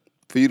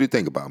for you to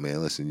think about,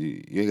 man. Listen,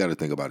 you ain't got to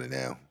think about it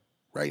now,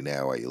 right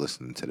now, while you're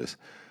listening to this.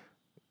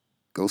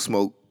 Go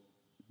smoke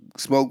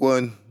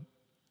one,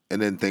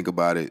 and then think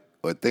about it,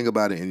 or think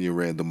about it in your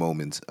random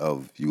moments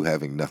of you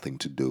having nothing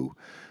to do,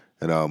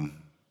 and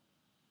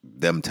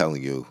them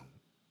telling you,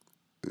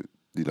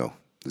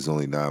 there's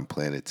only 9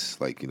 planets,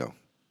 like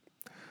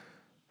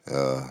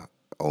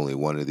only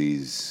one of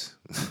these,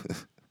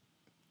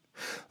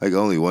 like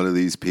only one of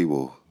these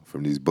people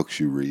from these books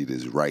you read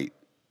is right.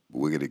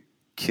 We're gonna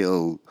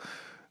kill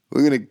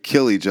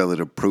each other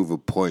to prove a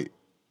point,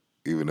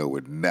 even though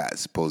we're not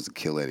supposed to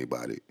kill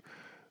anybody.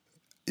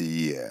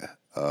 Yeah.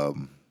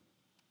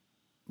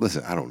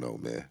 Listen, I don't know,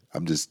 man.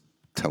 I'm just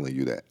telling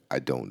you that I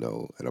don't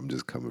know, and I'm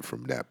just coming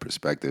from that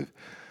perspective.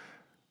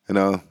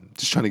 And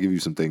just trying to give you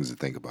some things to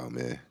think about,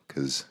 man.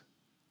 Because,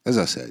 as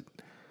I said,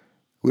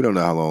 we don't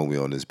know how long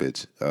we're on this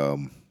bitch.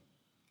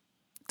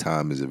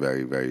 Time is a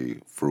very,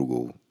 very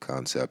frugal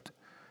concept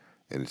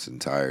in its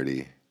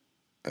entirety.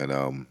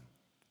 And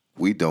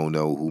we don't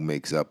know who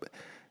makes up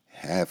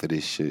half of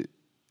this shit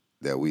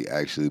that we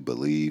actually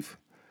believe.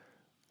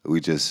 We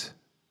just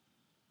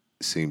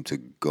seem to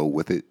go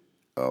with it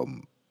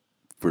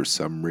for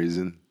some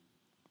reason.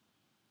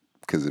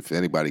 Because if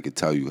anybody could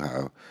tell you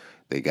how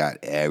they got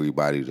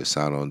everybody to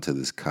sign on to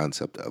this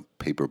concept of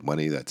paper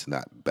money that's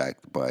not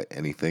backed by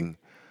anything,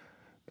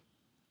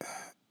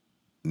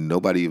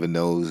 nobody even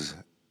knows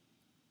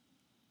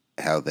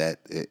how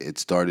it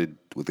started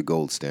with the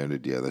gold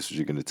standard. Yeah, that's what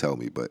you're going to tell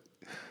me. But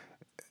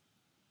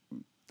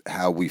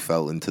how we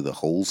fell into the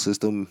whole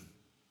system,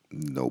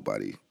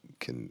 nobody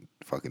can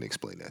fucking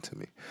explain that to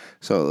me.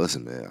 So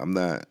listen, man, I'm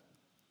not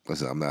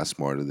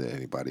smarter than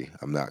anybody.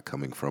 I'm not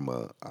coming from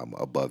I'm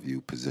above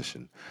you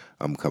position.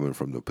 I'm coming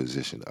from the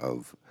position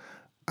of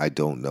I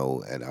don't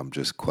know, and I'm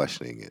just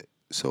questioning it.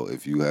 So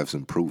if you have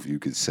some proof you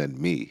could send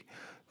me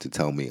to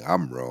tell me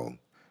I'm wrong,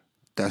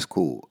 that's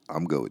cool.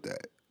 I'm good with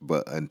that.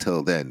 But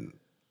until then,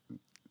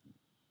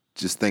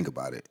 just think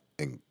about it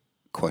and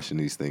question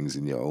these things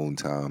in your own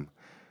time.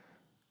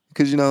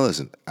 Because,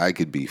 listen, I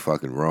could be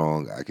fucking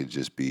wrong. I could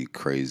just be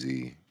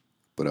crazy.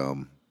 But,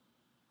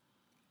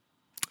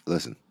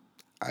 listen,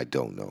 I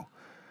don't know.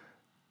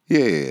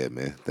 Yeah,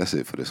 man. That's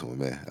it for this one,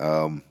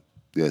 man.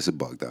 Yeah, it's a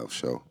bugged out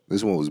show.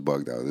 This one was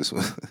bugged out. This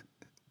one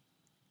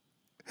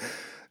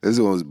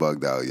was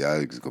bugged out.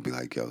 Y'all just gonna be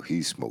like, yo,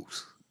 he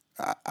smokes.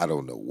 I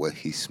don't know what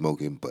he's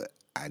smoking, but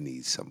I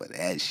need some of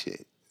that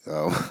shit.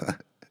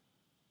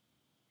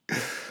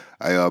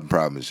 I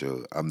promise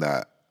you, I'm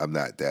not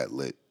that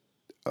lit.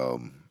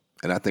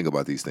 And I think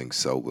about these things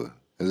sober.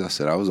 As I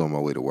said, I was on my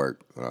way to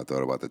work when I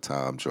thought about the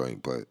time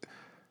joint, but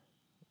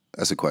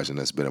that's a question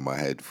that's been in my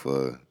head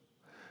for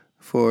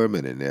a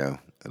minute now.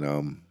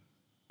 And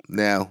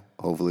now,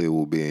 hopefully, it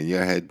will be in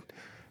your head,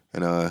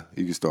 and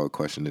you can start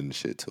questioning the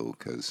shit too,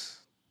 because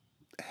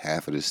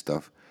half of this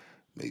stuff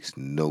makes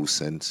no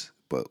sense,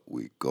 but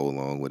we go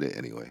along with it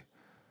anyway.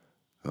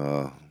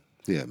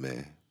 Yeah,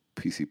 man.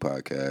 PC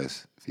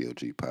Podcast,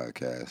 VOG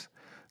Podcast.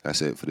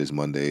 That's it for this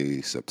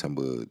Monday,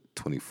 September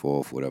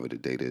 24th, whatever the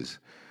date is.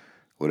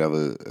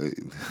 Whatever.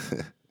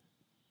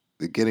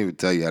 They can't even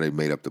tell you how they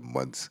made up the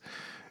months.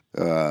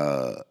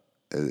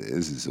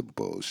 This is some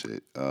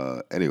bullshit.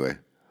 Anyway.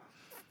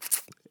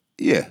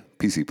 Yeah,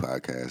 PC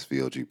Podcast,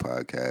 VOG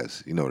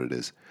Podcast. You know what it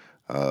is.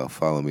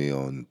 Follow me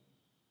on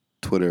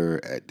Twitter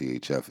at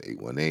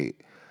DHF818.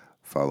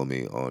 Follow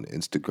me on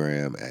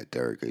Instagram at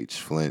Derek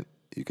H. Flint.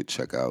 You could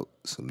check out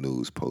some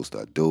news posts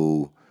I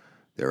do.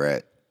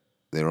 They're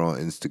on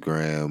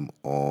Instagram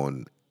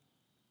on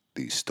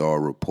the Star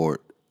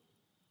Report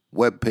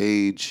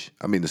webpage.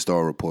 The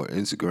Star Report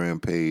Instagram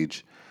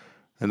page.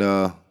 And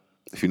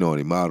if you know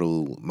any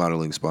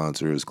modeling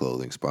sponsors,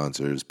 clothing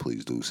sponsors,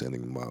 please do send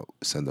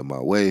them my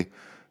way.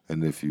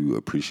 And if you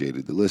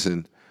appreciated the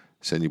listen,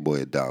 send your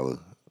boy $1.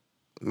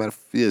 Send me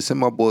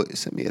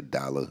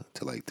 $1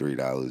 to like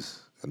 $3.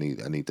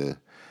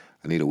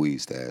 I need a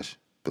weed stash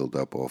built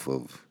up off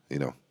of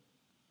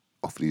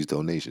these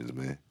donations,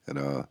 man. And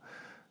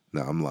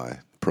no, I'm lying.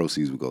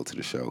 Proceeds will go to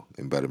the show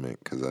in betterment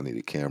because I need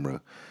a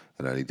camera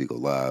and I need to go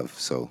live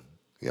so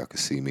y'all can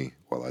see me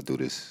while I do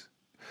this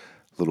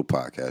little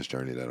podcast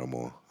journey that I'm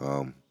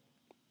on.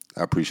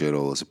 I appreciate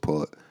all the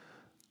support.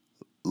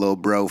 Little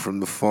bro from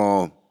the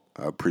farm,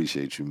 I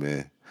appreciate you,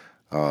 man.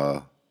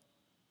 Yeah,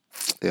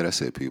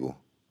 that's it, people.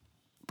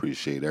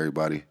 Appreciate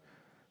everybody.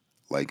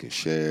 Like and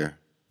share,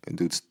 and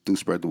do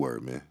spread the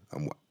word, man.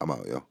 I'm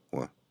out, yo.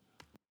 One.